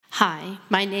Hi,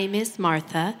 my name is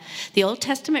Martha. The Old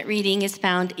Testament reading is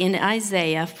found in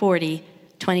Isaiah 40,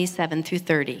 27 through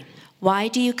 30. Why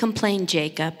do you complain,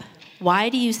 Jacob? Why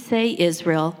do you say,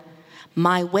 Israel?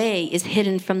 My way is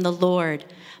hidden from the Lord.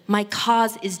 My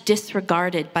cause is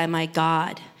disregarded by my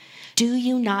God. Do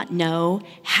you not know?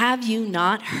 Have you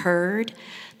not heard?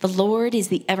 The Lord is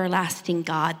the everlasting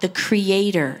God, the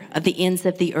creator of the ends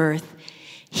of the earth.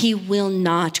 He will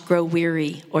not grow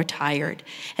weary or tired,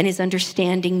 and his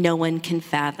understanding no one can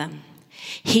fathom.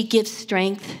 He gives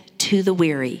strength to the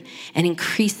weary and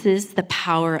increases the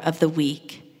power of the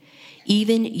weak.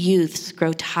 Even youths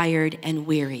grow tired and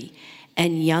weary,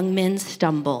 and young men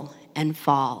stumble and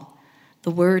fall.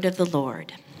 The word of the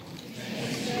Lord.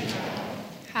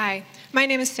 Hi, my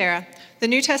name is Sarah. The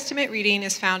New Testament reading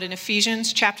is found in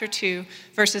Ephesians chapter 2,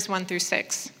 verses 1 through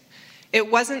 6. It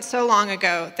wasn't so long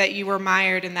ago that you were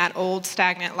mired in that old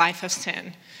stagnant life of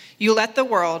sin. You let the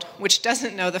world, which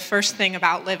doesn't know the first thing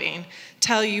about living,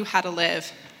 tell you how to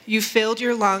live. You filled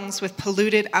your lungs with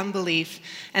polluted unbelief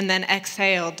and then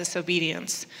exhaled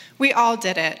disobedience. We all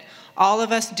did it. All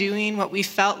of us doing what we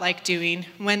felt like doing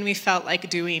when we felt like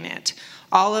doing it.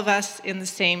 All of us in the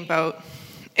same boat.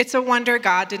 It's a wonder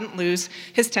God didn't lose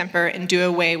his temper and do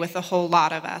away with a whole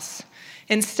lot of us.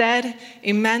 Instead,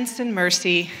 immense in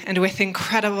mercy and with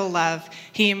incredible love,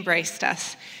 he embraced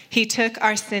us. He took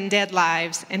our sin-dead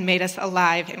lives and made us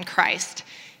alive in Christ.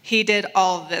 He did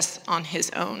all of this on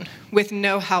his own, with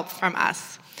no help from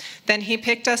us. Then he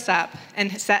picked us up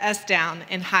and set us down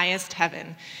in highest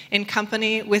heaven, in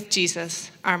company with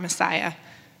Jesus, our Messiah.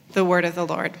 The word of the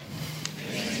Lord.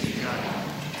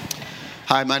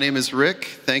 Hi, my name is Rick.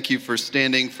 Thank you for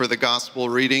standing for the gospel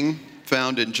reading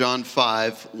found in John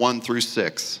 5, 1 through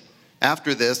 6.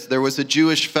 After this, there was a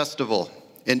Jewish festival,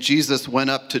 and Jesus went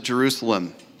up to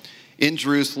Jerusalem. In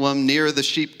Jerusalem, near the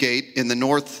sheep gate in the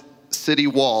north city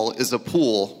wall, is a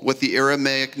pool with the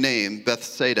Aramaic name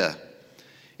Bethsaida.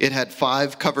 It had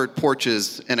 5 covered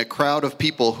porches, and a crowd of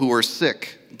people who were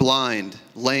sick, blind,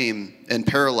 lame, and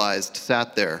paralyzed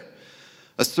sat there.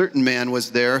 A certain man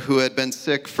was there who had been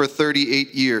sick for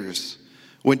 38 years.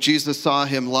 When Jesus saw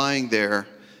him lying there,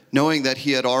 knowing that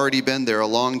he had already been there a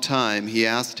long time, he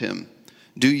asked him,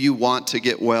 "Do you want to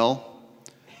get well?"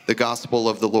 The gospel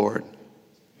of the Lord.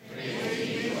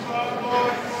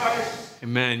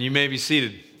 Amen. You may be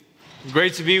seated.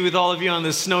 Great to be with all of you on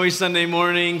this snowy Sunday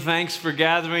morning. Thanks for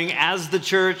gathering as the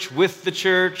church, with the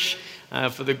church,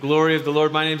 for the glory of the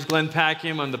Lord. My name is Glenn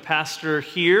Packham. I'm the pastor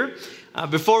here.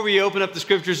 Before we open up the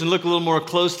scriptures and look a little more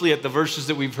closely at the verses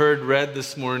that we've heard read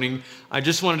this morning, I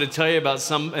just wanted to tell you about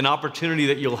an opportunity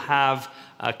that you'll have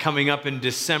coming up in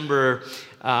December.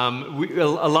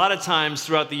 A lot of times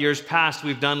throughout the years past,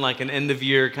 we've done like an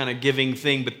end-of-year kind of giving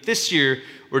thing, but this year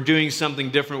we're doing something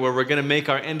different where we're going to make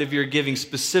our end-of-year giving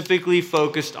specifically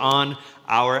focused on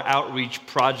our outreach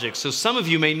projects. So some of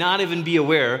you may not even be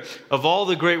aware of all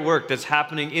the great work that's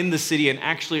happening in the city and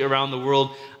actually around the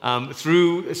world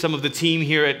through some of the team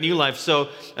here at New Life. So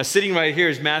sitting right here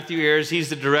is Matthew Ayers. He's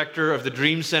the director of the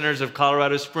Dream Centers of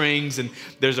Colorado Springs, and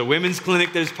there's a women's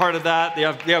clinic that's part of that.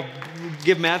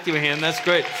 Give Matthew a hand. That's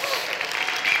great.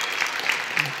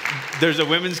 There's a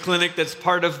women's clinic that's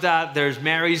part of that. There's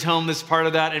Mary's Home that's part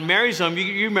of that. And Mary's Home,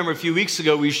 you remember a few weeks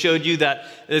ago, we showed you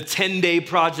that the 10-day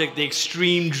project, the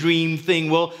Extreme Dream thing.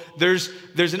 Well, there's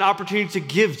an opportunity to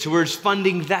give towards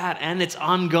funding that and its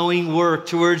ongoing work,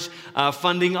 towards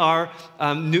funding our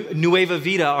Nueva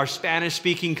Vida, our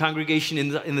Spanish-speaking congregation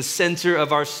in the center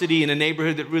of our city, in a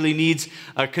neighborhood that really needs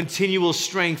continual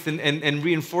strength and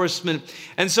reinforcement.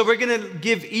 And so we're going to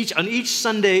give on each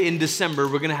Sunday in December,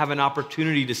 we're going to have an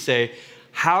opportunity to say,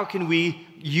 how can we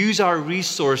use our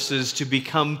resources to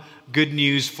become good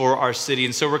news for our city?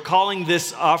 And so we're calling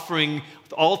this offering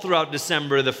all throughout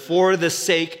December the For the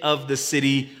Sake of the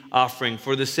City offering.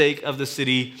 For the Sake of the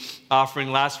City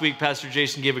offering. Last week, Pastor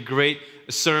Jason gave a great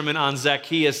sermon on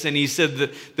Zacchaeus, and he said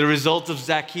that the result of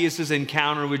Zacchaeus'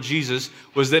 encounter with Jesus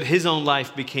was that his own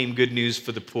life became good news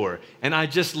for the poor. And I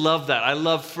just love that. I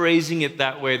love phrasing it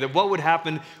that way, that what would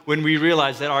happen when we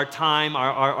realize that our time,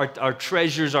 our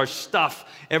treasures, our stuff,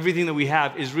 everything that we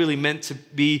have is really meant to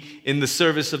be in the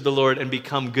service of the Lord and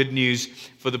become good news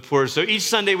for the poor. So each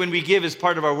Sunday when we give as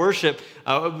part of our worship,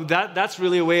 that's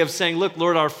really a way of saying, look,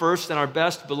 Lord, our first and our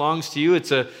best belongs to you.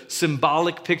 It's a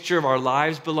symbolic picture of our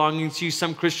lives belonging to you.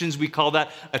 Some Christians, we call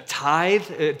that a tithe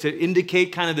to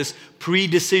indicate kind of this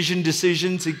pre-decision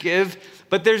to give.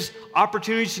 But there's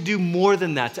opportunities to do more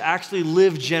than that, to actually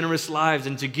live generous lives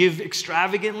and to give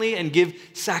extravagantly and give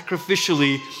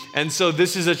sacrificially. And so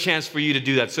this is a chance for you to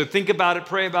do that. So think about it,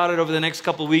 pray about it over the next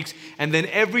couple of weeks. And then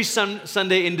every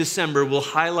Sunday in December, we'll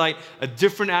highlight a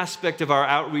different aspect of our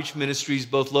outreach ministries,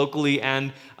 both locally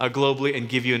and globally, and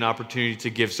give you an opportunity to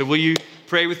give. So will you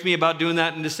pray with me about doing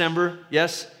that in December?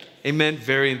 Yes? Amen.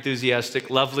 Very enthusiastic.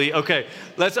 Lovely. Okay,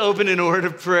 let's open in a word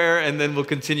of prayer, and then we'll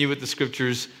continue with the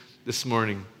scriptures this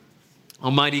morning.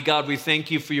 Almighty God, we thank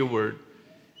you for your word.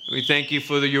 We thank you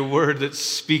for your word that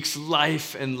speaks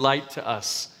life and light to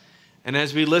us. And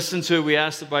as we listen to it, we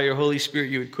ask that by your Holy Spirit,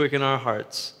 you would quicken our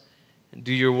hearts and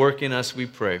do your work in us, we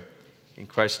pray. In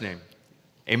Christ's name,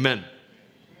 amen.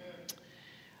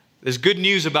 There's good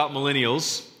news about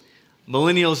millennials.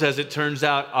 Millennials, as it turns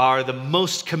out, are the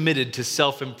most committed to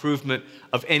self-improvement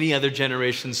of any other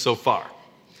generation so far,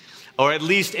 or at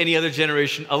least any other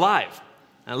generation alive.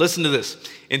 Now listen to this.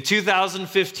 In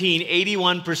 2015,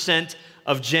 81%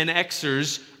 of Gen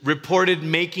Xers reported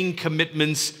making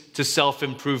commitments to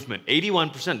self-improvement.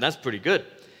 81%, that's pretty good.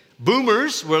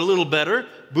 Boomers were a little better.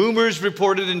 Boomers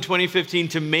reported in 2015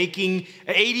 to making,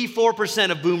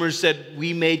 84% of boomers said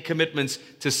we made commitments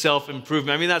to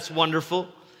self-improvement. I mean, that's wonderful.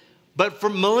 But for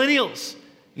millennials,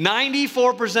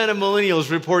 94% of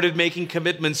millennials reported making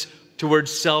commitments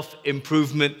towards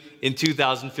self-improvement in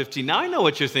 2015. Now, I know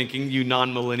what you're thinking, you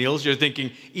non-millennials. You're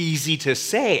thinking, easy to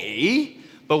say,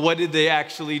 but what did they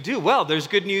actually do? Well, there's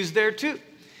good news there too.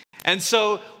 And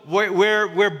so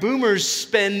where boomers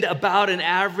spend about an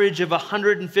average of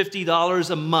 $150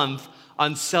 a month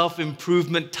on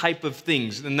self-improvement type of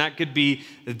things, and that could be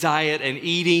diet and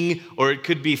eating, or it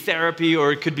could be therapy,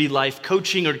 or it could be life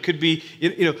coaching, or it could be,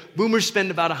 boomers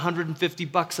spend about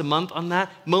 $150 a month on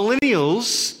that.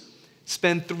 Millennials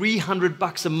spend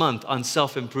 $300 a month on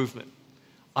self-improvement,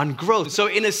 on growth. So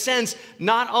in a sense,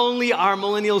 not only are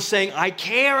millennials saying, I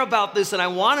care about this and I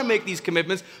want to make these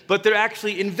commitments, but they're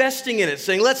actually investing in it,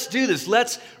 saying, let's do this,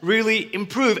 let's really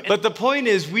improve. But the point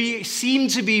is, we seem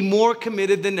to be more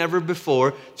committed than ever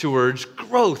before towards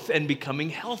growth and becoming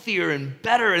healthier and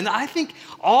better. And I think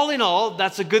all in all,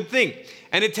 that's a good thing.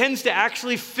 And it tends to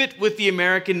actually fit with the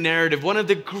American narrative. One of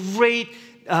the great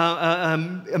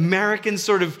American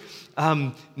sort of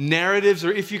narratives,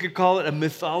 or if you could call it a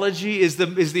mythology, is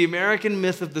the American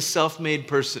myth of the self-made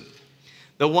person.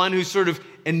 The one who sort of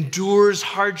endures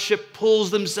hardship, pulls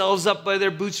themselves up by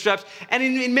their bootstraps. And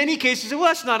in many cases, well,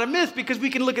 that's not a myth, because we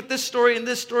can look at this story and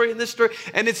this story and this story,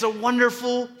 and it's a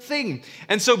wonderful thing.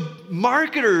 And so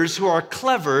marketers who are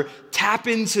clever tap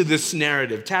into this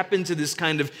narrative, tap into this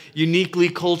kind of uniquely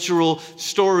cultural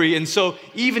story. And so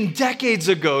even decades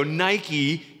ago,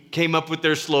 Nike came up with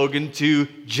their slogan to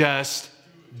just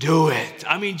do it.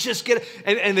 I mean, just get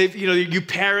it. And they, you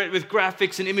pair it with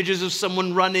graphics and images of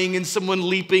someone running and someone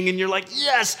leaping, and you're like,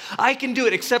 yes, I can do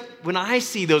it. Except when I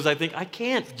see those, I think, I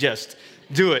can't just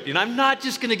do it. I'm not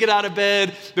just going to get out of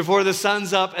bed before the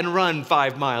sun's up and run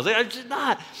 5 miles. I'm just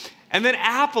not. And then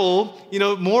Apple,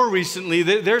 more recently,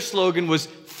 their slogan was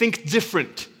think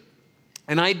different.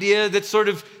 An idea that sort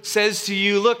of says to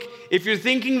you, look, if you're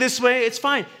thinking this way, it's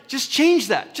fine. Just change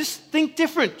that. Just think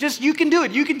different. You can do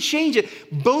it. You can change it.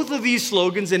 Both of these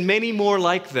slogans, and many more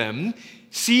like them,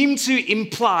 seem to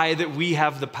imply that we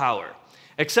have the power.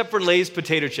 Except for Lay's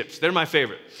potato chips. They're my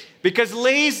favorite. Because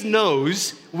Lay's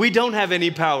knows we don't have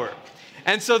any power.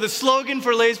 And so the slogan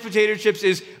for Lay's potato chips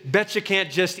is, bet you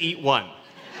can't just eat one.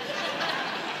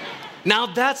 Now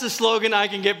that's a slogan I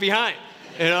can get behind,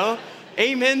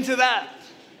 Amen to that.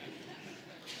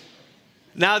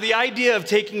 Now, the idea of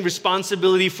taking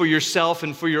responsibility for yourself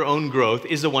and for your own growth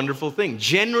is a wonderful thing.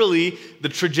 Generally, the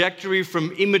trajectory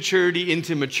from immaturity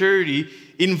into maturity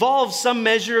involves some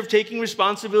measure of taking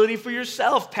responsibility for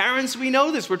yourself. Parents, we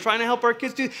know this. We're trying to help our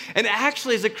kids do. And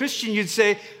actually, as a Christian, you'd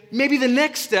say, maybe the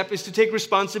next step is to take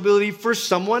responsibility for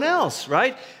someone else,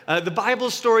 right? The Bible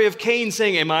story of Cain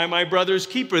saying, am I my brother's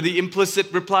keeper? The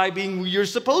implicit reply being, you're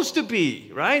supposed to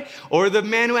be, right? Or the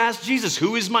man who asked Jesus,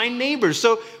 who is my neighbor?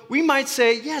 So we might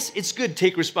say, yes, it's good.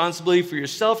 Take responsibility for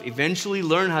yourself. Eventually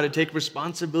learn how to take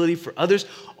responsibility for others.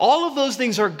 All of those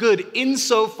things are good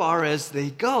insofar as they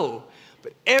go.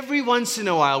 But every once in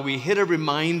a while, we hit a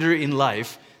reminder in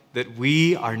life that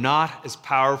we are not as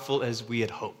powerful as we had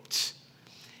hoped.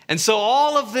 And so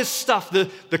all of this stuff,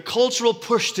 the cultural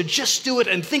push to just do it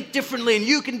and think differently, and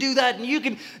you can do that, and you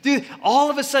can do it, all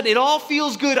of a sudden it all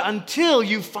feels good until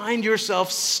you find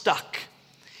yourself stuck.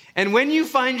 And when you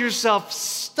find yourself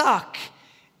stuck,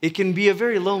 it can be a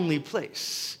very lonely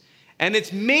place. And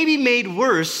it's maybe made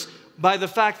worse by the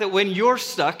fact that when you're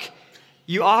stuck,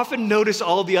 you often notice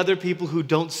all the other people who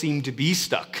don't seem to be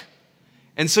stuck.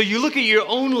 And so you look at your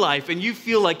own life and you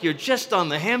feel like you're just on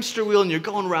the hamster wheel and you're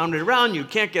going round and round. You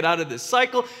can't get out of this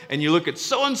cycle. And you look at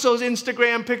so-and-so's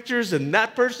Instagram pictures and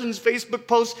that person's Facebook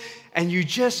posts, and you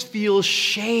just feel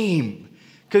shame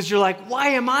because you're like, why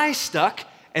am I stuck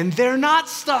and they're not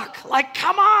stuck? Like,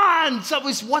 come on. So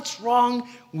what's wrong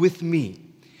with me?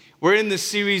 We're in this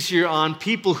series here on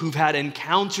people who've had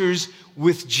encounters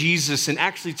with Jesus. And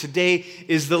actually today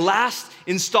is the last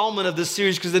installment of this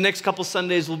series because the next couple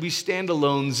Sundays will be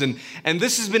standalones. And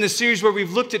this has been a series where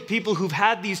we've looked at people who've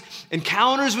had these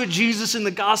encounters with Jesus in the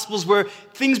Gospels where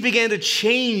things began to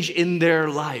change in their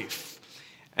life.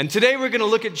 And today we're going to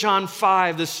look at John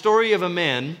 5, the story of a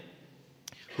man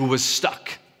who was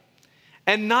stuck.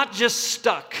 And not just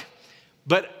stuck,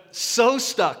 but so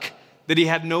stuck that he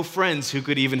had no friends who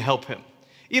could even help him.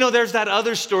 You know, there's that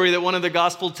other story that one of the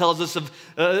gospel tells us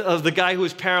of the guy who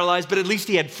was paralyzed, but at least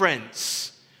he had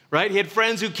friends, right? He had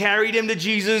friends who carried him to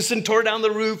Jesus and tore down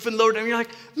the roof and lowered him. You're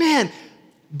like, man,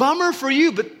 bummer for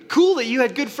you, but cool that you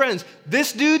had good friends.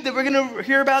 This dude that we're going to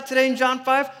hear about today in John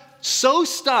 5, so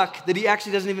stuck that he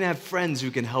actually doesn't even have friends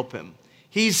who can help him.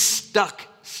 He's stuck.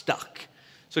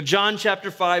 So John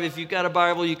chapter 5, if you've got a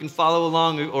Bible, you can follow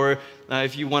along, or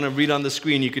if you want to read on the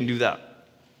screen, you can do that.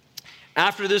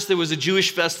 After this, there was a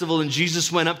Jewish festival, and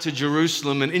Jesus went up to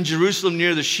Jerusalem. And in Jerusalem,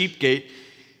 near the sheep gate,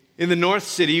 in the north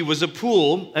city, is a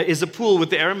pool with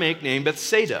the Aramaic name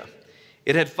Bethsaida.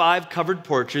 It had 5 covered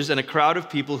porches, and a crowd of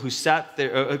people who sat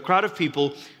there. A crowd of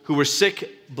people who were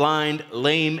sick, blind,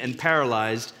 lame, and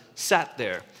paralyzed sat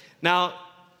there. Now,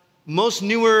 most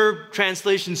newer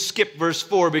translations skip verse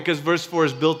 4 because verse 4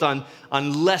 is built on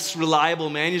less reliable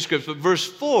manuscripts. But verse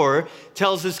 4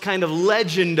 tells this kind of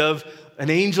legend of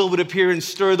an angel would appear and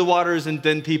stir the waters, and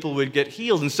then people would get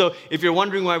healed. And so if you're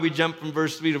wondering why we jump from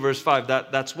verse 3 to verse 5,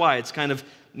 that's why. It's kind of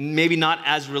maybe not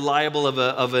as reliable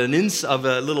of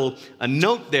a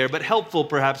note there, but helpful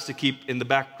perhaps to keep in the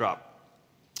backdrop.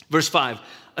 Verse 5,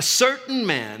 a certain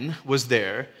man was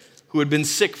there who had been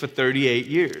sick for 38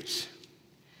 years.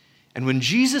 And when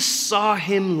Jesus saw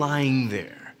him lying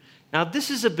there, now this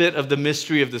is a bit of the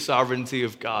mystery of the sovereignty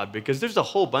of God, because there's a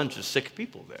whole bunch of sick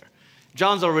people there.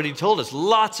 John's already told us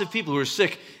lots of people who are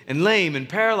sick and lame and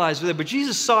paralyzed were there, but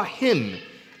Jesus saw him.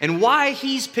 And why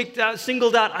he's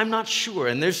singled out, I'm not sure.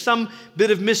 And there's some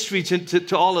bit of mystery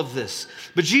to all of this.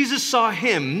 But Jesus saw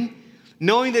him,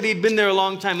 knowing that he'd been there a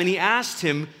long time, and he asked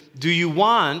him, do you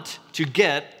want to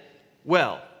get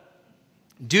well?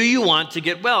 Do you want to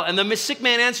get well? And the sick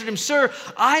man answered him, sir,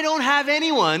 I don't have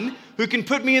anyone who can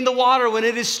put me in the water when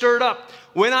it is stirred up.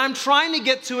 When I'm trying to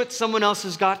get to it, someone else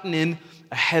has gotten in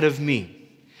ahead of me.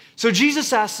 So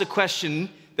Jesus asks a question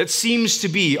that seems to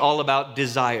be all about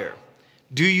desire.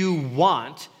 Do you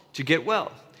want to get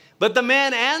well? But the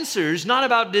man answers not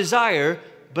about desire,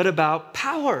 but about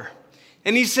power.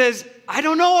 And he says, I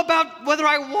don't know about whether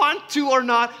I want to or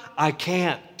not. I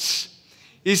can't.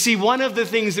 You see, one of the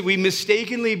things that we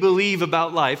mistakenly believe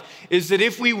about life is that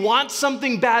if we want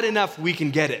something bad enough, we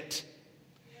can get it.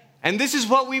 And this is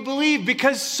what we believe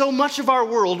because so much of our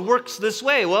world works this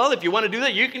way. Well, if you want to do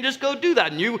that, you can just go do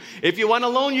that. And if you want a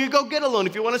loan, you go get a loan.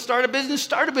 If you want to start a business,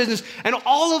 start a business. And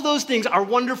all of those things are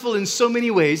wonderful in so many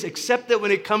ways, except that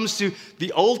when it comes to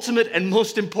the ultimate and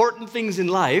most important things in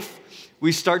life,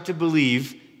 we start to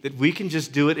believe that we can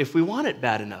just do it if we want it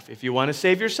bad enough. If you want to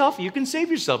save yourself, you can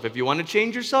save yourself. If you want to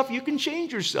change yourself, you can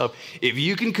change yourself. If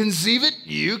you can conceive it,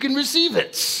 you can receive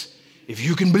it. If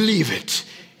you can believe it,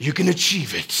 you can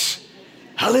achieve it.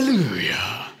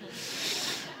 Hallelujah.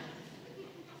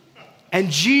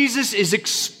 And Jesus is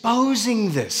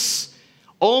exposing this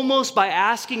almost by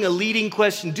asking a leading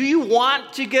question. Do you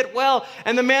want to get well?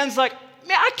 And the man's like,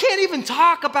 man, I can't even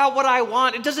talk about what I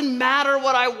want. It doesn't matter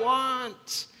what I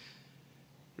want.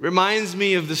 It reminds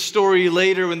me of the story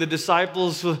later when the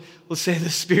disciples will say the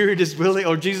spirit is willing,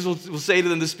 or Jesus will say to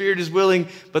them, the spirit is willing,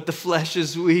 but the flesh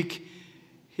is weak.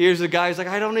 Here's a guy who's like,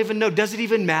 I don't even know. Does it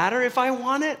even matter if I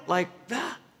want it? Like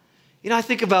that. You know, I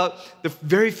think about the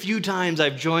very few times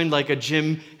I've joined like a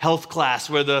gym health class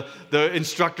where the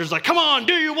instructor's like, come on,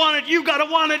 do you want it? You got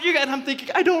to want it. And I'm thinking,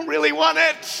 I don't really want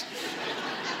it.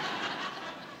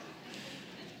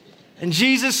 And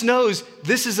Jesus knows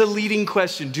this is a leading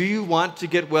question. Do you want to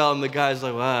get well? And the guy's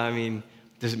like, well, I mean,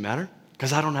 does it matter?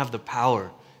 Because I don't have the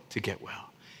power to get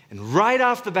well. And right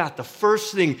off the bat, the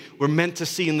first thing we're meant to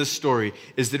see in this story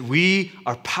is that we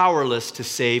are powerless to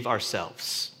save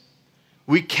ourselves.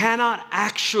 We cannot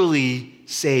actually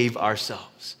save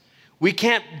ourselves. We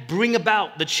can't bring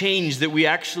about the change that we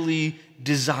actually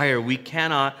desire. We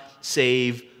cannot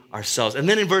save ourselves. And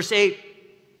then in verse 8,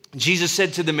 Jesus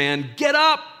said to the man, get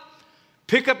up,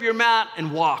 pick up your mat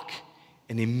and walk.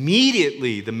 And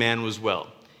immediately the man was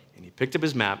well. And he picked up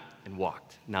his mat and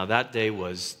walked. Now that day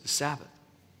was the Sabbath.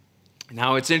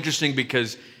 Now it's interesting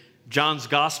because John's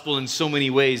gospel in so many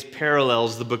ways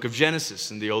parallels the book of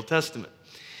Genesis in the Old Testament.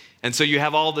 And so you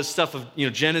have all this stuff of,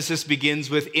 Genesis begins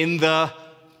with, in the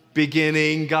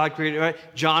beginning, God created, right?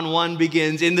 John 1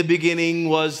 begins, in the beginning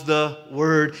was the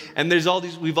Word. And there's all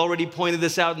these, we've already pointed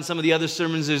this out in some of the other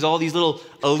sermons, there's all these little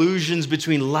allusions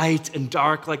between light and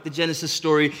dark, like the Genesis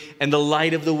story, and the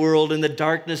light of the world and the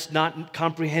darkness not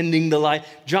comprehending the light.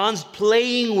 John's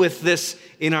playing with this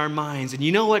in our minds. And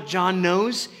you know what John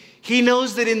knows? He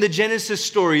knows that in the Genesis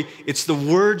story, it's the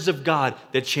words of God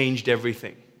that changed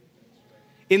everything.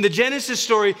 In the Genesis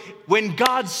story, when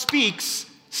God speaks,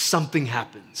 something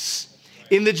happens.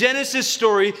 In the Genesis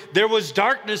story, there was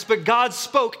darkness, but God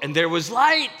spoke and there was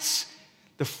light.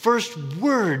 The first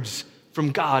words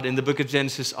from God in the book of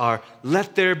Genesis are,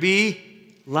 let there be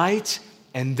light,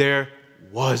 and there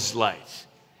was light.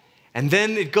 And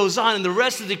then it goes on, and the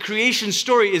rest of the creation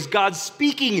story is God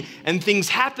speaking and things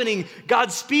happening,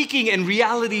 God speaking and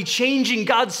reality changing,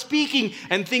 God speaking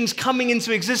and things coming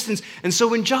into existence. And so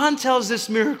when John tells this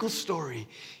miracle story,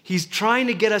 he's trying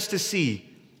to get us to see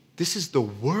this is the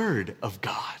Word of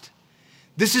God.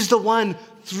 This is the one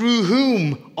through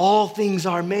whom all things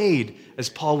are made, as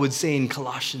Paul would say in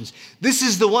Colossians. This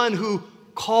is the one who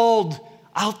called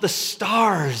out the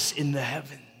stars in the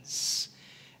heavens.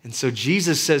 And so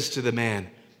Jesus says to the man,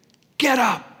 get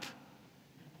up.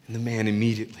 And the man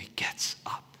immediately gets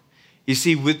up. You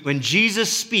see, when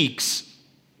Jesus speaks,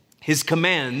 his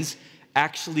commands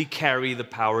actually carry the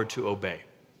power to obey.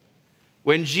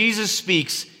 When Jesus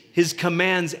speaks, his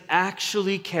commands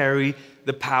actually carry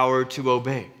the power to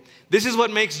obey. This is what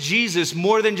makes Jesus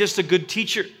more than just a good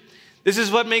teacher. This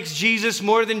is what makes Jesus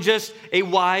more than just a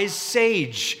wise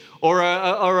sage or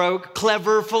a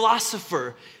clever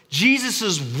philosopher.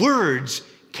 Jesus' words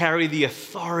carry the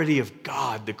authority of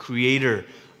God, the creator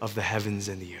of the heavens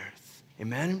and the earth.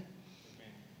 Amen?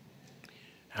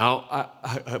 Now,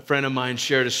 a friend of mine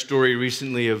shared a story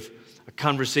recently of a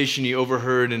conversation he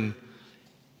overheard, and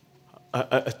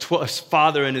a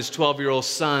father and his 12-year-old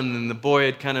son, and the boy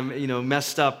had kind of,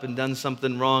 messed up and done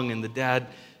something wrong, and the dad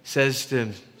says to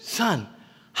him, son,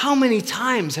 how many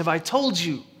times have I told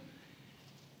you?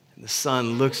 And the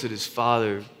son looks at his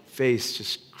father, face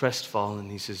just crestfallen.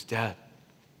 He says, Dad,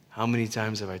 how many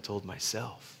times have I told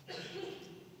myself?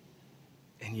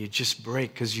 And you just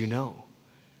break because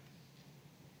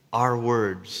our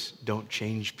words don't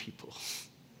change people.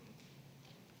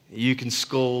 You can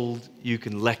scold, you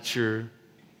can lecture,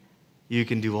 you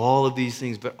can do all of these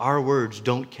things, but our words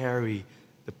don't carry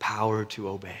the power to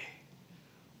obey.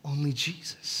 Only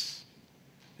Jesus.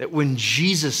 That when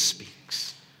Jesus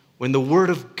speaks, when the Word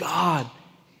of God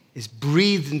is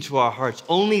breathed into our hearts,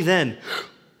 only then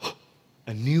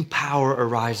a new power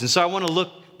arises. And so I want to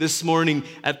look this morning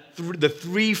at the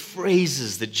three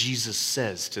phrases that Jesus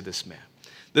says to this man.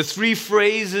 The three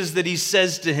phrases that he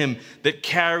says to him that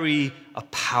carry a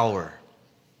power.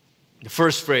 The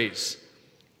first phrase,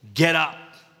 get up.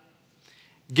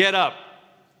 Get up.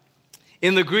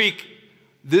 In the Greek,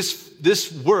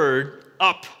 this word,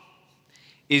 up,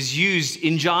 is used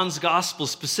in John's gospel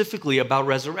specifically about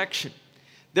resurrection.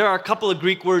 There are a couple of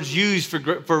Greek words used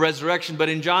for resurrection, but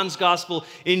in John's gospel,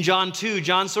 in John 2,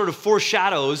 John sort of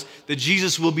foreshadows that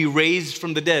Jesus will be raised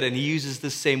from the dead, and he uses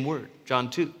this same word, John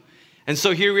 2. And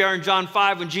so here we are in John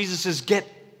 5 when Jesus says, get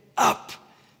up.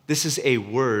 This is a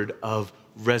word of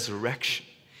resurrection.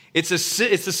 It's the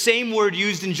same word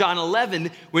used in John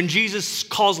 11 when Jesus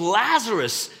calls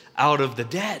Lazarus out of the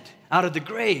dead, out of the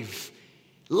grave.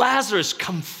 Lazarus,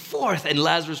 come forth, and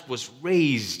Lazarus was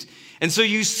raised. And so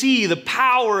you see the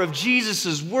power of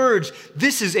Jesus' words.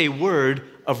 This is a word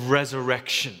of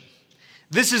resurrection.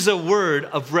 This is a word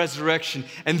of resurrection.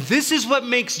 And this is what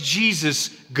makes Jesus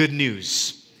good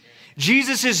news.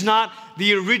 Jesus is not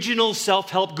the original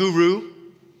self-help guru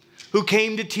who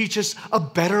came to teach us a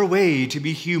better way to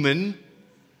be human.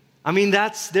 I mean,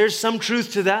 there's some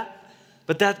truth to that,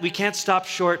 but that we can't stop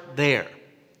short there,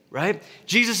 right?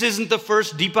 Jesus isn't the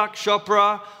first Deepak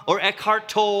Chopra or Eckhart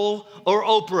Tolle or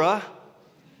Oprah.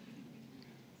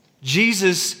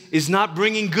 Jesus is not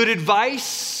bringing good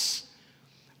advice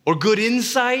or good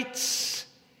insights.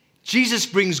 Jesus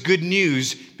brings good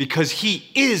news because he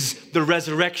is the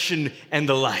resurrection and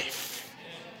the life.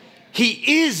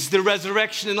 He is the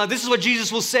resurrection and life. This is what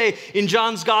Jesus will say in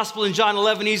John's gospel in John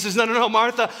 11. He says, no,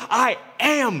 Martha, I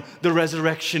am the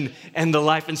resurrection and the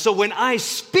life. And so when I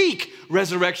speak,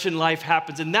 resurrection life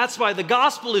happens. And that's why the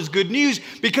gospel is good news,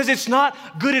 because it's not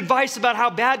good advice about how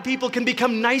bad people can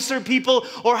become nicer people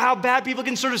or how bad people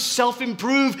can sort of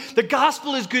self-improve. The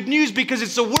gospel is good news because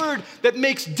it's a word that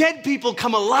makes dead people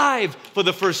come alive for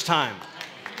the first time.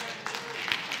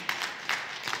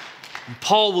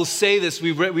 Paul will say this,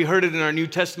 we heard it in our New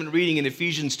Testament reading in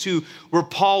Ephesians 2, where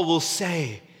Paul will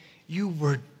say, you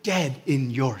were dead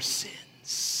in your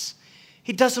sins.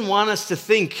 He doesn't want us to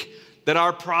think that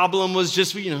our problem was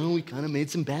just, we kind of made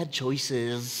some bad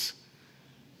choices.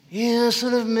 Yeah,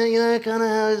 sort of, kind of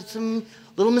had some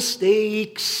little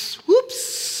mistakes.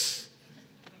 Whoops.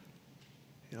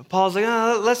 Paul's like,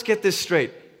 let's get this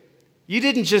straight. You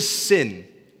didn't just sin.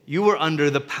 You were under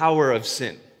the power of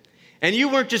sin. And you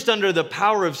weren't just under the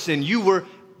power of sin, you were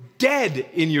dead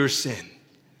in your sin.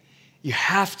 You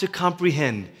have to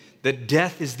comprehend that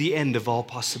death is the end of all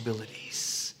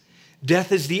possibilities.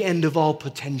 Death is the end of all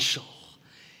potential.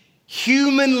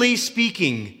 Humanly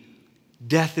speaking,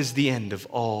 death is the end of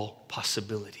all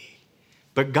possibility.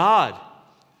 But God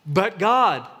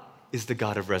is the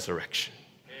God of resurrection.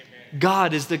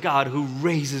 God is the God who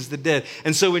raises the dead.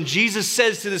 And so when Jesus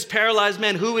says to this paralyzed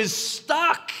man who is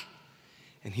stuck,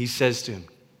 and he says to him,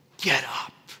 get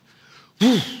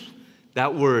up.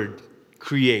 That word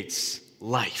creates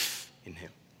life in him.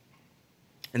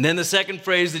 And then the second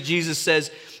phrase that Jesus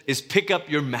says is pick up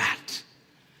your mat.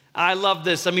 I love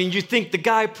this. I mean, you think the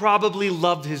guy probably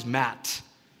loved his mat.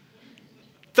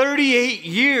 38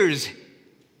 years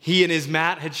he and his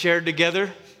mat had shared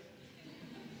together.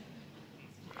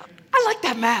 I like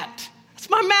that mat. That's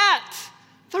my mat.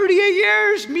 38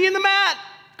 years, me and the mat.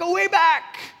 Go way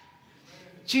back.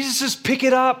 Jesus says, pick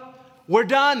it up. We're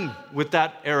done with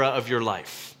that era of your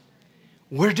life.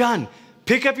 We're done.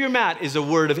 Pick up your mat is a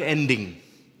word of ending.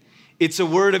 It's a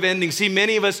word of ending. See,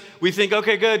 many of us, we think,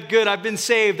 okay, good. I've been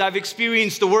saved. I've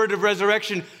experienced the word of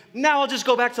resurrection. Now I'll just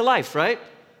go back to life, right?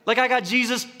 Like I got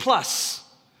Jesus plus.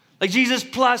 Like Jesus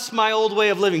plus my old way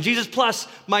of living. Jesus plus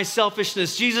my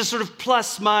selfishness. Jesus sort of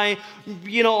plus my,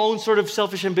 own sort of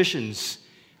selfish ambitions.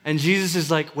 And Jesus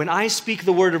is like, when I speak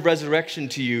the word of resurrection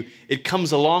to you, it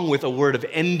comes along with a word of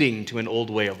ending to an old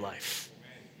way of life.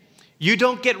 You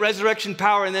don't get resurrection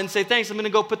power and then say, thanks, I'm going to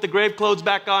go put the grave clothes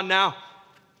back on now.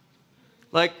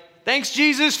 Like, thanks,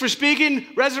 Jesus, for speaking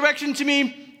resurrection to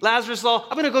me. Lazarus law,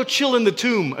 I'm going to go chill in the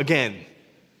tomb again.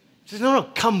 He says, no,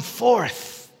 come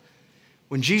forth.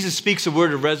 When Jesus speaks a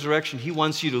word of resurrection, he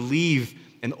wants you to leave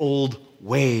an old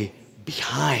way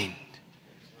behind.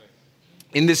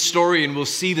 In this story, and we'll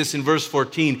see this in verse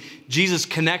 14, Jesus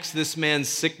connects this man's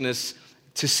sickness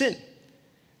to sin.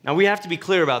 Now, we have to be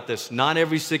clear about this. Not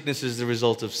every sickness is the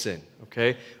result of sin,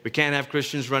 okay? We can't have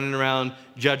Christians running around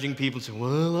judging people saying,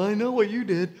 well, I know what you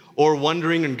did, or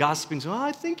wondering and gossiping, saying,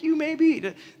 I think you may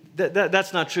be.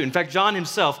 That's not true. In fact, John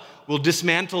himself will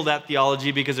dismantle that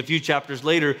theology because a few chapters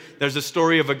later, there's a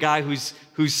story of a guy who's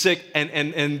sick,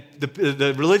 and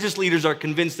the religious leaders are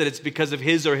convinced that it's because of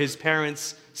his or his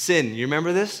parents' sin. You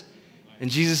remember this? And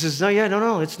Jesus says,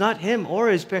 no, it's not him or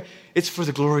his parents. It's for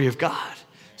the glory of God.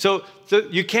 So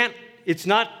you can't, it's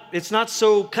not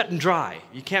so cut and dry.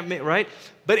 You can't make, right?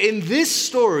 But in this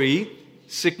story,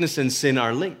 sickness and sin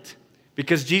are linked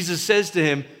because Jesus says to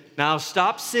him, now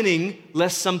stop sinning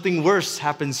lest something worse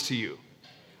happens to you,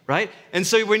 right? And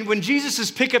so when Jesus says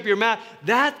pick up your mat,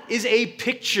 that is a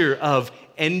picture of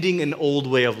ending an old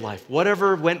way of life.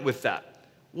 Whatever went with that.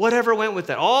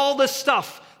 All the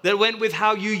stuff that went with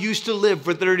how you used to live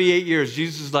for 38 years.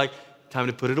 Jesus is like, time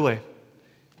to put it away.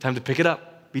 Time to pick it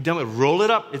up. Be done with it. Roll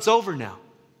it up. It's over now.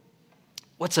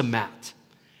 What's a mat?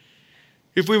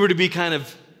 If we were to be kind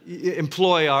of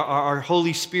employ our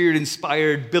Holy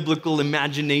Spirit-inspired biblical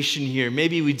imagination here,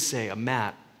 maybe we'd say a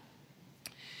mat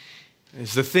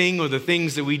is the thing or the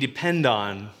things that we depend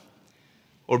on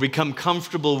or become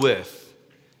comfortable with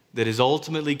that is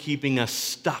ultimately keeping us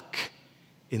stuck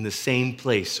in the same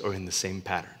place or in the same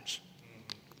patterns.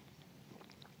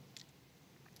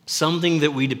 Something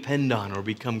that we depend on or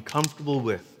become comfortable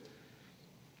with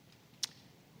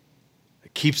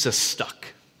that keeps us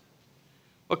stuck.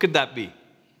 What could that be?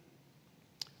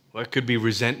 Well, it could be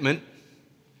resentment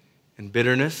and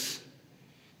bitterness.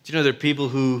 Do you know there are people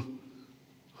who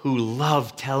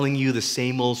love telling you the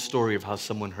same old story of how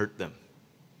someone hurt them?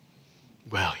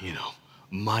 Well,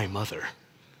 my mother.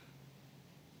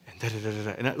 And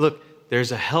da-da-da-da-da. And look,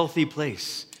 there's a healthy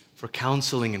place for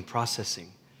counseling and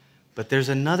processing. But there's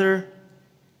another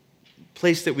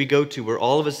place that we go to where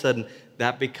all of a sudden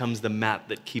that becomes the mat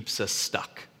that keeps us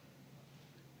stuck.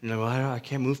 And you're like, well, I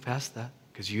can't move past that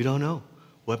because you don't know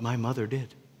what my mother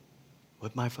did,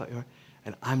 what my father.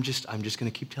 And I'm just going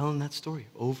to keep telling that story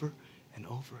over and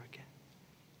over again.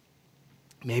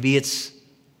 Maybe it's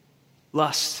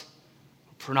lust,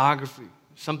 pornography,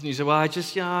 something you say, well, I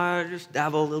just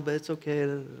dabble a little bit, it's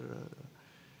okay.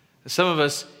 Some of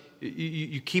us,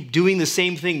 you keep doing the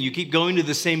same thing. You keep going to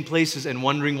the same places and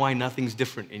wondering why nothing's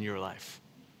different in your life.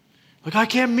 Like, I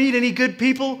can't meet any good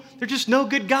people. They're just no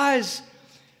good guys.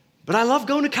 But I love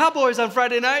going to Cowboys on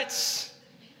Friday nights.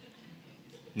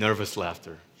 Nervous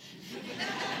laughter.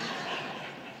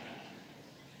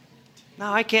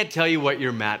 Now, I can't tell you what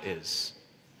your mat is.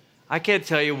 I can't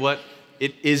tell you what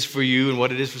it is for you and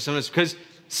what it is for someone else. Because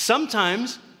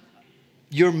sometimes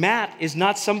your mat is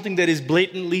not something that is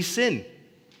blatantly sin.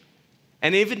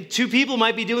 And even two people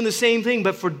might be doing the same thing,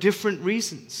 but for different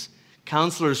reasons.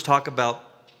 Counselors talk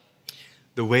about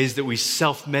the ways that we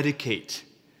self-medicate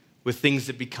with things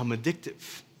that become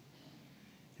addictive.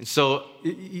 And so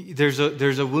there's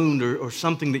a wound or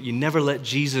something that you never let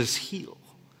Jesus heal.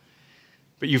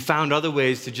 But you found other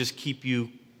ways to just keep you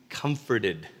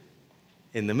comforted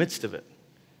in the midst of it.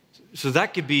 So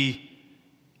that could be,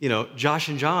 Josh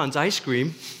and John's ice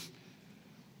cream,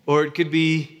 or it could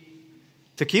be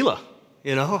tequila,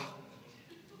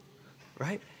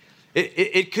 right?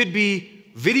 It could be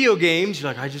video games.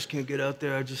 You're like, I just can't get out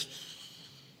there.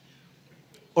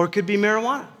 Or it could be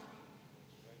marijuana.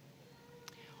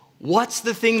 What's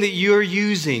the thing that you're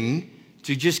using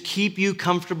to just keep you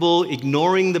comfortable,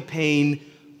 ignoring the pain,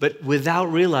 but without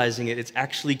realizing it, it's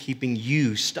actually keeping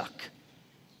you stuck?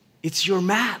 It's your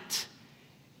mat.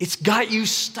 It's got you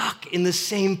stuck in the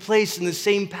same place, in the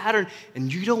same pattern,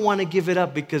 and you don't want to give it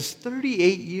up because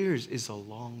 38 years is a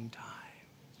long time.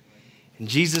 And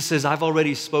Jesus says, I've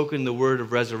already spoken the word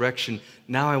of resurrection.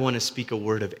 Now I want to speak a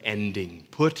word of ending.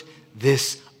 Put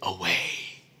this away.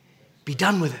 Be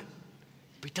done with it.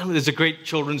 Be done with it. There's a great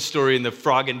children's story in the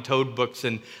Frog and Toad books,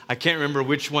 and I can't remember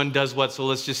which one does what, so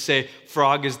let's just say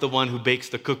Frog is the one who bakes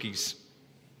the cookies.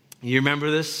 You remember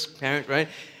this, parent, right?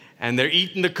 And they're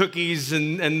eating the cookies,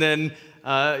 and then,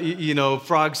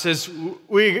 Frog says,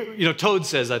 Toad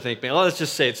says, I think, man, let's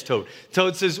just say it's Toad.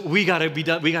 Toad says, we gotta be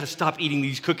done, we gotta stop eating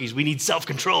these cookies. We need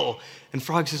self-control. And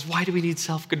Frog says, why do we need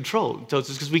self-control? And Toad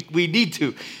says, because we need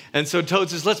to. And so Toad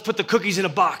says, let's put the cookies in a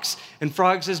box. And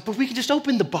Frog says, but we can just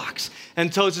open the box.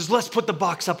 And Toad says, let's put the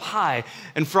box up high.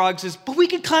 And Frog says, but we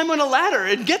can climb on a ladder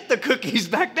and get the cookies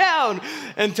back down.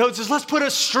 And Toad says, let's put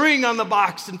a string on the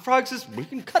box. And Frog says, we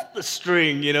can cut the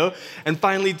string, And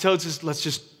finally Toad says, let's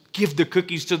just give the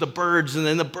cookies to the birds, and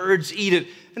then the birds eat it.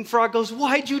 And Frog goes,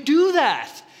 why'd you do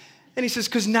that? And he says,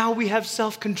 because now we have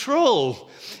self-control.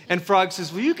 And Frog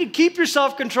says, well, you can keep your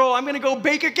self-control. I'm going to go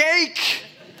bake a cake.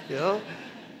 And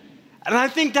I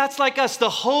think that's like us. The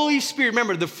Holy Spirit,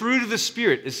 remember, the fruit of the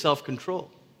Spirit is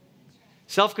self-control.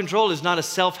 Self-control is not a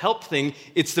self-help thing.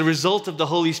 It's the result of the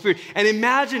Holy Spirit. And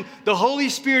imagine the Holy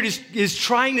Spirit is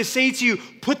trying to say to you,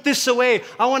 put this away.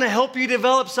 I want to help you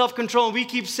develop self-control. And we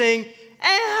keep saying,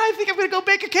 I think I'm going to go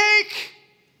bake a cake.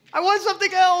 I want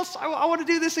something else. I want to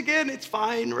do this again. It's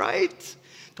fine, right?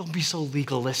 Don't be so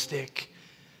legalistic.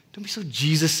 Don't be so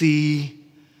Jesus-y.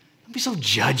 Don't be so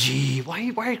judgy.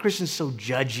 Why are Christians so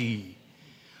judgy?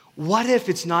 What if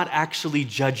it's not actually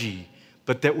judgy,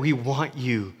 but that we want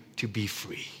you to be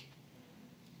free?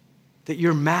 That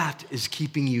your mat is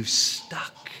keeping you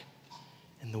stuck.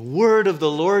 And the word of the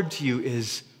Lord to you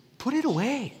is, put it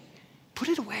away. Put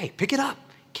it away. Pick it up.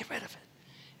 Get rid of it.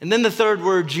 And then the third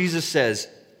word Jesus says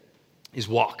is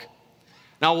walk.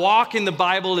 Now, walk in the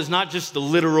Bible is not just the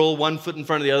literal one foot in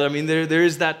front of the other. I mean, there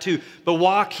is that too. But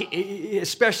walk,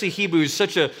 especially Hebrew, is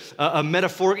such a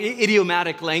metaphoric,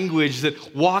 idiomatic language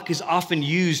that walk is often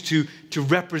used to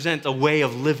represent a way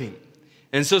of living.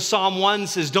 And so Psalm 1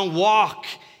 says, don't walk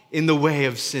in the way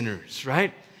of sinners,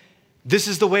 right? This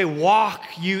is the way, walk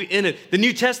you in it. The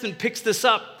New Testament picks this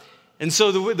up. And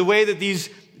so the way that these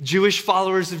Jewish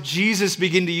followers of Jesus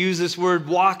begin to use this word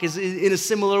walk is in a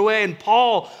similar way. And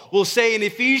Paul will say in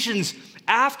Ephesians,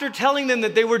 after telling them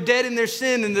that they were dead in their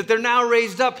sin and that they're now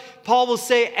raised up, Paul will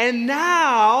say, and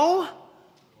now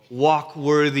walk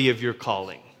worthy of your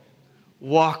calling.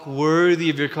 Walk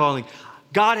worthy of your calling.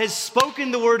 God has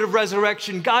spoken the word of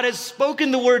resurrection. God has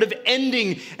spoken the word of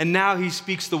ending. And now he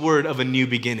speaks the word of a new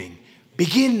beginning.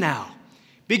 Begin now.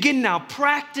 Begin now.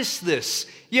 Practice this.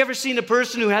 You ever seen a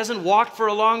person who hasn't walked for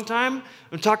a long time?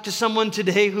 I talked to someone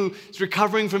today who is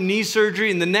recovering from knee surgery,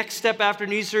 and the next step after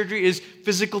knee surgery is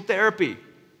physical therapy.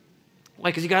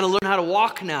 Why? Because you got to learn how to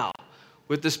walk now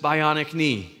with this bionic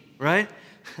knee, right?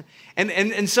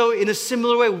 And so in a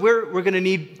similar way, we're going to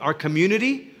need our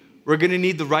community. We're going to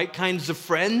need the right kinds of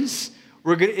friends.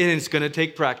 And it's going to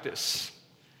take practice.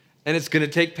 And it's going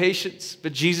to take patience.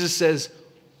 But Jesus says,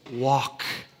 walk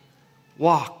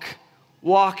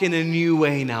in a new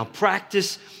way now.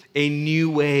 Practice a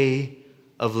new way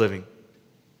of living.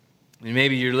 And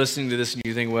maybe you're listening to this and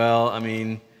you think, well, I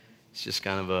mean, it's just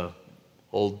kind of a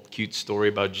old cute story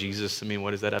about Jesus. I mean,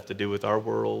 what does that have to do with our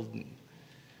world?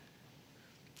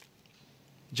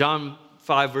 John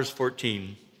 5, verse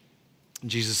 14,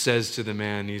 Jesus says to the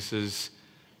man, he says,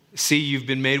 see, you've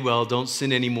been made well. Don't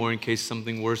sin anymore in case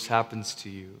something worse happens to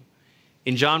you.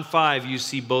 In John 5, you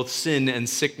see both sin and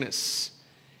sickness.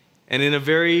 And in a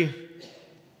very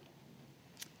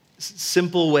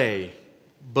simple way,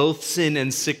 both sin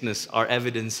and sickness are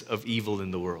evidence of evil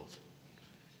in the world.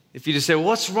 If you just say, well,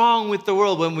 what's wrong with the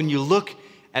world? When you look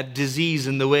at disease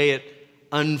and the way it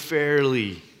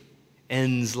unfairly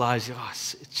ends lives,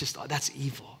 it's just, that's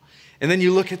evil. And then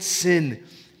you look at sin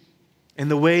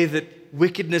and the way that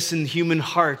wickedness in human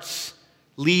hearts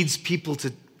leads people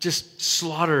to just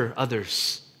slaughter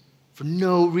others for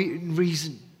no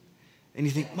reason. And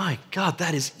you think, my God,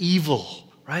 that is evil,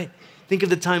 right? Think of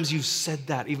the times you've said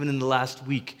that, even in the last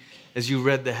week, as you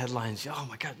read the headlines. Oh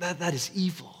my God, that is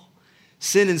evil.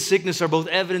 Sin and sickness are both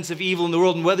evidence of evil in the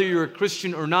world, and whether you're a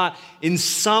Christian or not, in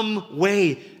some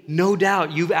way, no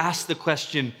doubt, you've asked the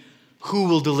question, who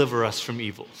will deliver us from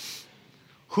evil?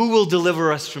 Who will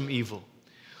deliver us from evil?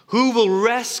 Who will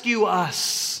rescue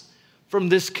us from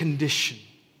this condition?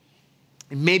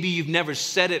 And maybe you've never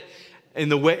said it in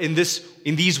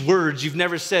these words. You've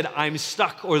never said, I'm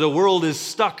stuck, or the world is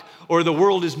stuck, or the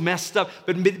world is messed up.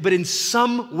 But in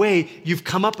some way, you've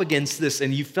come up against this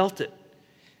and you felt it.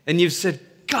 And you've said,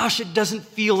 gosh, it doesn't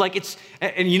feel like it's...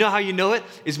 And you know how you know it?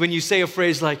 Is when you say a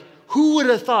phrase like, who would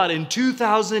have thought in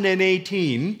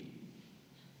 2018...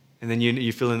 And then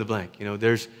you fill in the blank. You know,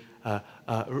 there's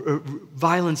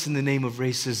violence in the name of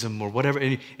racism or whatever,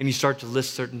 and you start to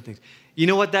list certain things. You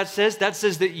know what that says? That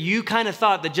says that you kind of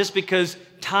thought that just because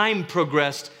time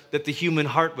progressed, that the human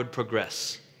heart would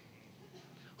progress.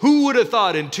 Who would have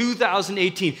thought in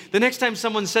 2018? The next time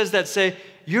someone says that, say,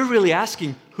 you're really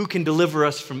asking who can deliver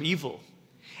us from evil.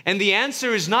 And the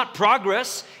answer is not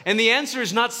progress, and the answer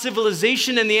is not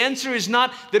civilization, and the answer is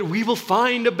not that we will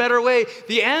find a better way.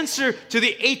 The answer to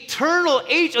the eternal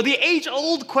age, or the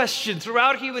age-old question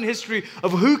throughout human history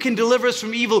of who can deliver us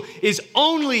from evil is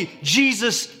only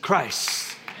Jesus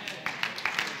Christ.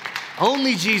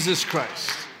 Only Jesus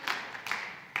Christ.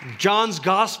 John's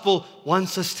gospel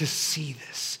wants us to see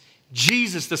this.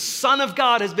 Jesus, the Son of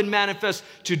God, has been manifest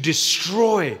to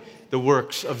destroy the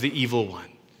works of the evil one.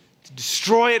 To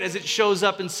destroy it as it shows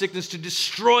up in sickness, to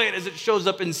destroy it as it shows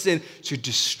up in sin, to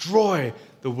destroy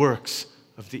the works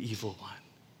of the evil one.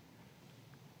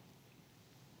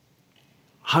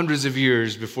 Hundreds of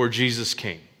years before Jesus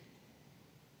came,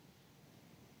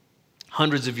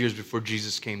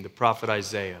 the prophet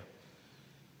Isaiah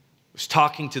was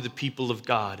talking to the people of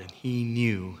God, and he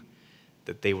knew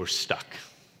that they were stuck.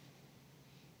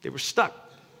 They were stuck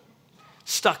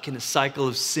in a cycle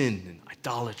of sin and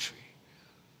idolatry,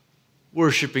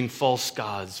 worshiping false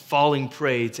gods, falling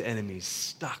prey to enemies,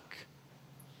 stuck.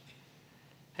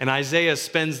 And Isaiah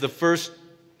spends the first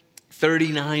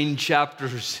 39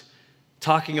 chapters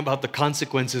talking about the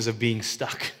consequences of being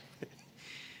stuck.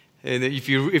 And if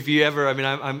you ever, I mean,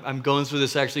 I'm going through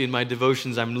this actually in my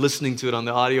devotions. I'm listening to it on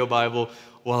the audio Bible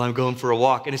while I'm going for a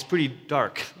walk, and it's pretty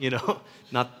dark, you know,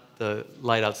 not the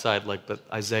light outside but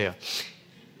Isaiah.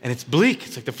 And it's bleak.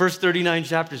 It's like the first 39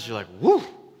 chapters, you're like, whoo,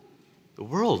 the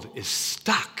world is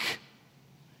stuck.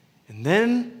 And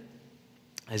then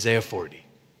Isaiah 40.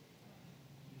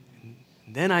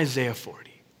 And then Isaiah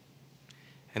 40.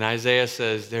 And Isaiah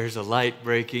says, there's a light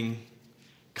breaking.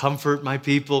 Comfort my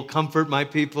people, comfort my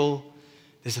people.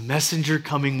 There's a messenger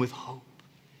coming with hope.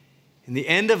 In the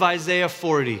end of Isaiah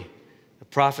 40, the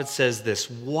prophet says this,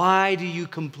 why do you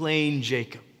complain,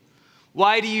 Jacob?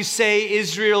 Why do you say,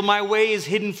 Israel, my way is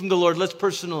hidden from the Lord? Let's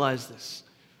personalize this.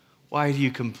 Why do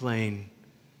you complain,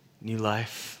 New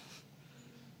Life?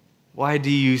 Why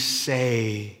do you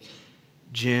say,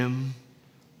 Jim,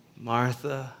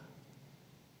 Martha?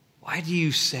 Why do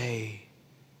you say,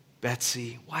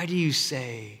 Betsy? Why do you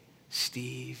say,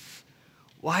 Steve?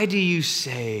 Why do you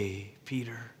say,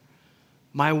 Peter,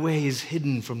 my way is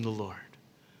hidden from the Lord?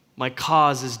 My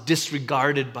cause is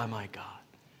disregarded by my God.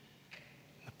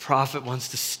 The prophet wants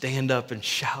to stand up and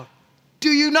shout, do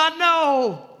you not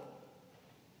know?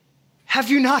 Have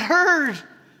you not heard?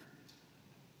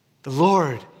 The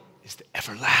Lord is the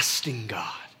everlasting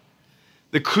God,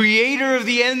 the creator of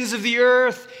the ends of the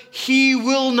earth. He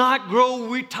will not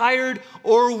grow tired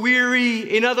or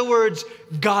weary. In other words,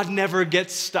 God never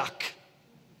gets stuck.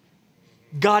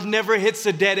 God never hits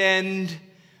a dead end.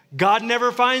 God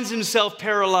never finds himself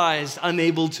paralyzed,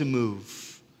 unable to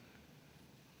move.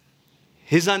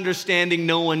 His understanding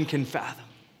no one can fathom.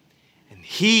 And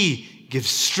he gives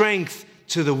strength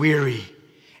to the weary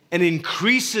and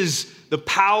increases the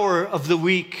power of the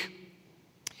weak.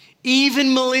 Even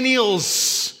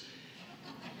millennials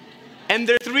and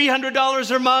their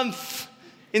 $300 a month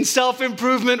in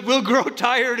self-improvement will grow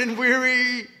tired and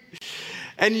weary.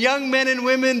 And young men and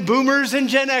women, boomers and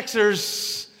Gen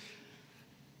Xers,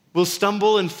 will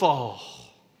stumble and fall.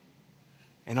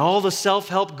 And all the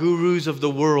self-help gurus of the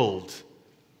world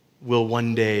will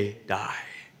one day die.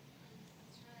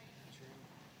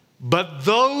 But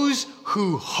those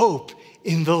who hope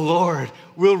in the Lord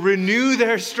will renew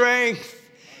their strength.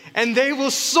 And they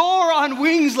will soar on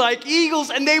wings like eagles,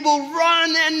 and they will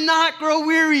run and not grow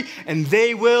weary, and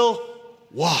they will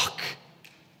walk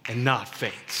and not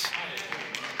faint.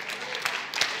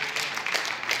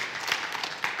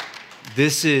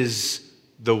 This is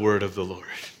the word of the Lord.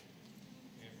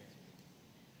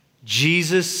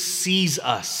 Jesus sees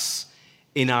us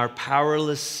in our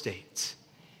powerless state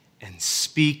and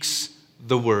speaks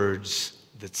the words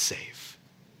that save.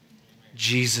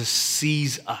 Jesus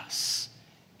sees us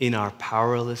in our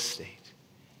powerless state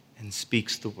and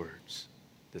speaks the words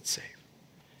that save.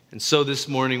 And so this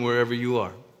morning, wherever you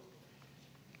are,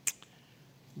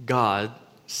 God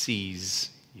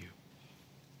sees you.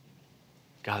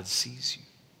 God sees you.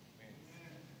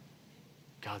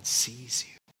 God sees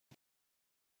you.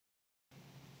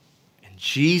 And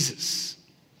Jesus,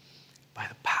 by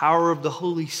the power of the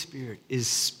Holy Spirit, is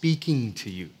speaking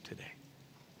to you today.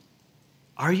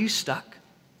 Are you stuck?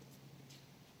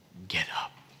 Get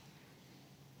up.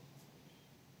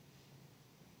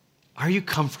 Are you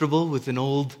comfortable with an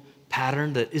old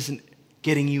pattern that isn't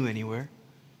getting you anywhere?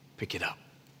 Pick it up.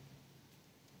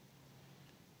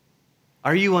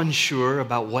 Are you unsure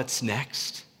about what's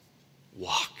next?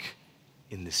 Walk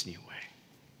in this new way.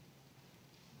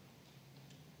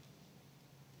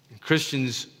 And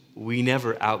Christians, we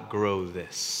never outgrow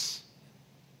this.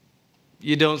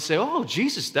 You don't say, oh,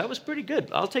 Jesus, that was pretty good.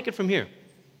 I'll take it from here.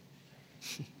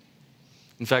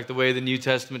 In fact, the way the New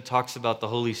Testament talks about the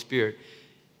Holy Spirit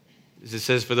is it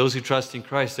says, for those who trust in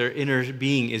Christ, their inner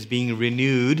being is being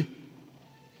renewed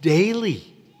daily.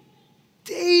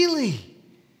 Daily.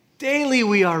 Daily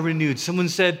we are renewed. Someone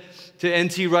said to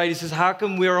N.T. Wright, he says, how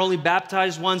come we are only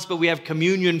baptized once, but we have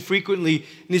communion frequently?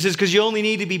 And he says, because you only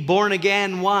need to be born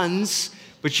again once,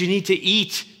 but you need to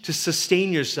eat to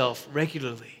sustain yourself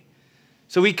regularly.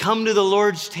 So we come to the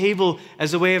Lord's table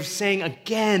as a way of saying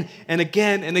again and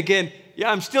again and again,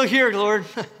 yeah, I'm still here, Lord.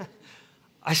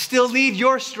 I still need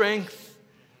your strength.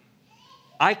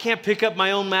 I can't pick up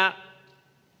my own mat.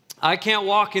 I can't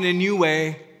walk in a new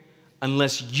way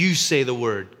unless you say the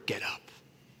word, get up.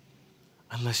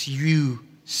 Unless you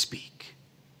speak.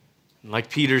 And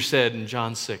like Peter said in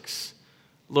John 6,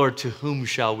 Lord, to whom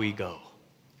shall we go?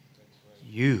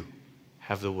 You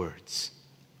have the words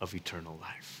of eternal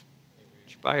life.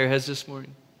 Would you bow your heads this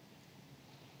morning?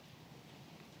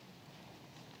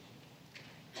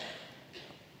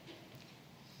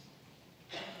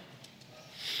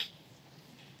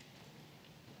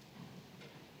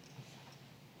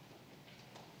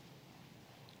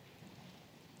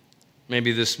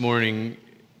 Maybe this morning,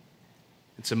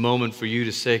 it's a moment for you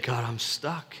to say, God, I'm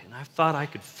stuck, and I thought I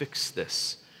could fix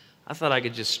this. I thought I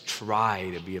could just try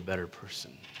to be a better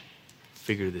person,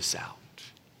 figure this out.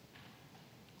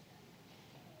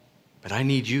 But I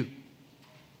need you.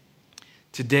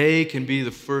 Today can be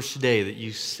the first day that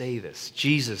you say this.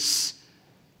 Jesus,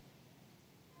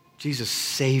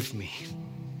 save me.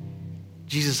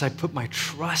 Jesus, I put my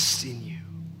trust in you.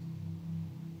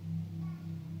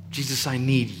 Jesus, I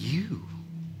need you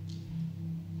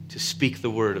to speak the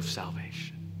word of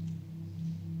salvation.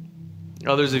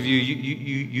 Others of you,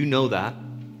 you know that.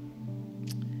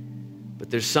 But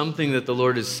there's something that the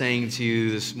Lord is saying to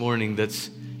you this morning that's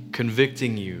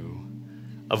convicting you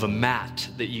of a mat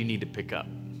that you need to pick up.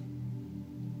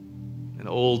 An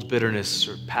old bitterness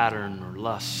or pattern or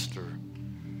lust or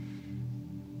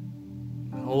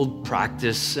an old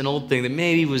practice, an old thing that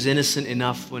maybe was innocent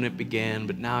enough when it began,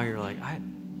 but now you're like,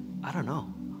 I don't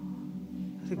know.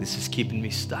 I think this is keeping me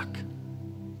stuck.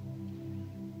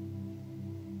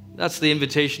 That's the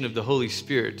invitation of the Holy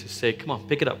Spirit to say, come on,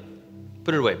 pick it up.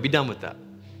 Put it away. Be done with that.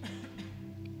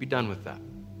 Be done with that.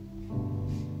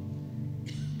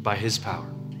 By His power.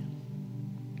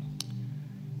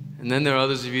 And then there are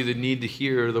others of you that need to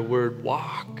hear the word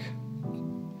walk.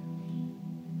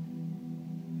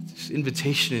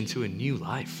 invitation into a new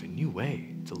life, a new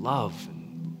way to love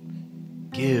and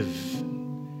give,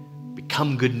 and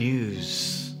become good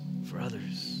news for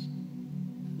others.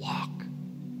 Walk.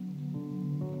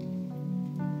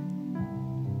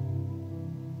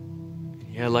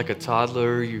 Yeah, like a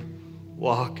toddler, you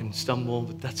walk and stumble,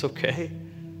 but that's okay.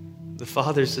 The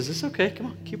Father says, it's okay, come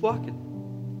on, keep walking.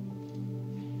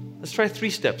 Let's try 3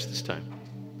 steps this time.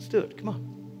 Let's do it, come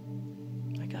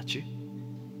on. I got you.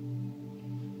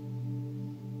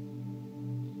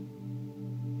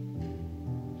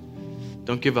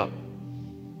 Don't give up.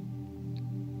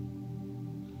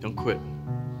 Don't quit.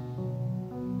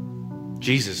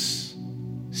 Jesus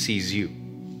sees you.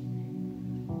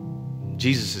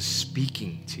 Jesus is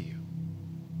speaking to you,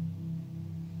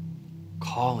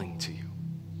 calling to you.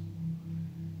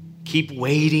 Keep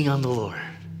waiting on the Lord.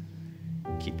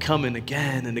 Keep coming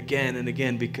again and again and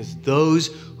again, because those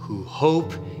who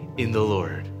hope in the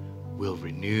Lord will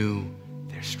renew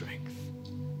their strength.